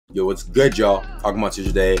Yo, what's good, y'all? Agumon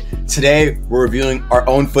today. Today, we're reviewing our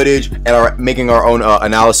own footage and making our own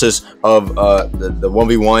analysis of the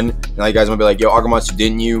 1v1. Now, you guys might be like, yo,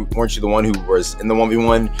 Agumon, weren't you the one who was in the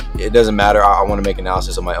 1v1? It doesn't matter. I want to make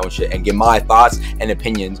analysis of my own shit and give my thoughts and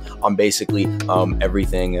opinions on basically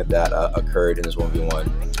everything that occurred in this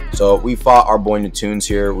 1v1. So, we fought our boy Natoons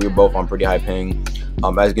here. We were both on pretty high ping.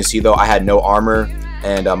 As you can see, though, I had no armor,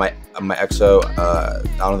 and my exo, I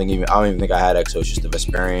don't even think I had exo. It's just the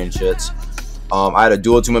Vesperian shits. I had a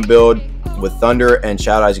dual attunement build with Thunder and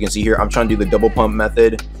Shadow. As you can see here, I'm trying to do the double pump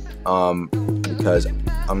method because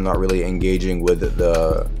I'm not really engaging with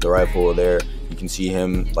the rifle there. You can see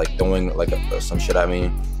him like throwing like some shit at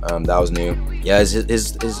me. That was new. Yeah,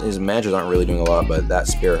 his managers aren't really doing a lot, but that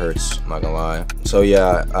spear hurts, I'm not gonna lie. So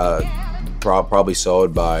yeah, probably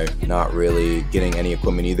solved by not really getting any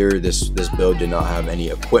equipment either. This build did not have any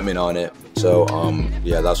equipment on it, so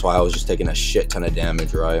yeah, that's why I was just taking a shit ton of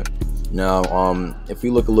damage, right? Now if we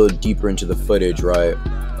look a little deeper into the footage, right,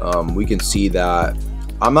 we can see that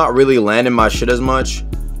I'm not really landing my shit as much.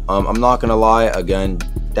 I'm not gonna lie, again,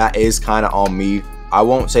 that is kind of on me. I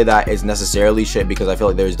won't say that it's necessarily shit because I feel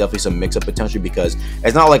like there's definitely some mix-up potential, because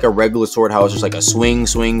it's not like a regular sword how it's just like a swing,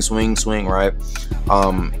 right?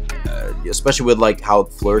 Especially with like how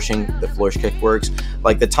the flourish kick works,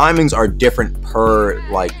 like the timings are different per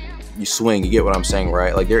like you swing. You get what I'm saying,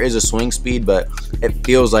 right? Like there is a swing speed, but it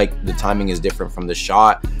feels like the timing is different from the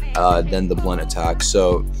shot than the blunt attack.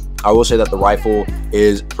 So I will say that the rifle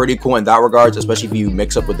is pretty cool in that regards, especially if you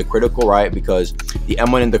mix up with the critical, right? Because the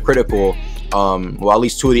M1 and the critical, well, at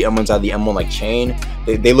least two of the M1s have the M1 like chain.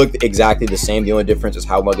 They look exactly the same. The only difference is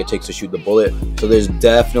how long it takes to shoot the bullet. So there's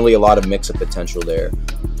definitely a lot of mix-up potential there.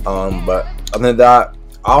 But other than that,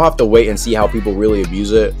 I'll have to wait and see how people really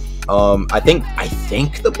abuse it. I think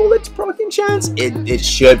the bullet's proc enchants. It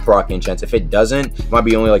should proc enchants. If it doesn't, it might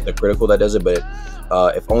be only like the critical that does it. But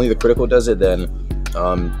if only the critical does it, then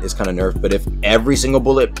it's kind of nerfed. But if every single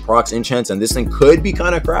bullet procs enchants, and this thing could be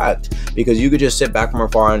kind of cracked, because you could just sit back from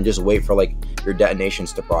afar and just wait for like your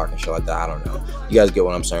detonations to proc and shit like that. I don't know. You guys get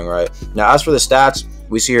what I'm saying, right? Now, as for the stats,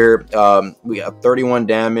 we see here we have 31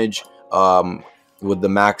 damage with the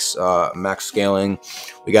max scaling.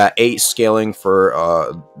 We got 8 scaling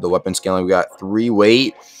for the weapon scaling. We got 3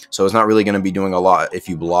 weight, so it's not really going to be doing a lot if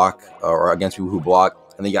you block or against people who block.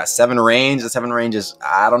 And then you got 7 range. The 7 range is,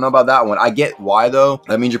 I don't know about that one. I get why though.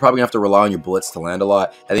 That means you're probably gonna have to rely on your bullets to land a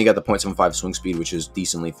lot. And then you got the 0.75 swing speed, which is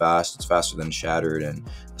decently fast. It's faster than Shattered and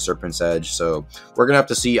Serpent's Edge. So we're gonna have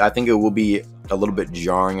to see. I think it will be a little bit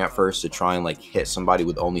jarring at first to try and like hit somebody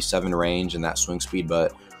with only 7 range and that swing speed,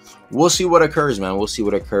 but we'll see what occurs, man. We'll see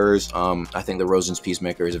what occurs. I think the Rosen's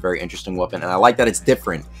Peacemaker is a very interesting weapon, and I like that it's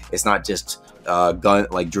different. It's not just gun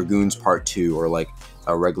like Dragoons Part 2 or like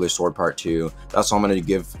a regular sword Part 2. That's all I'm going to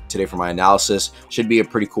give today for my analysis. Should be a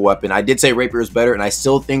pretty cool weapon. I did say Rapier is better, and I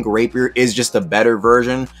still think Rapier is just a better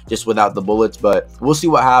version, just without the bullets, but we'll see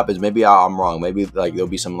what happens. Maybe I'm wrong. Maybe like there'll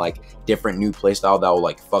be some like different new playstyle that will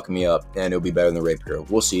like fuck me up, and it'll be better than the Rapier.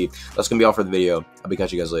 We'll see. That's going to be all for the video. I'll be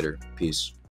catching you guys later. Peace.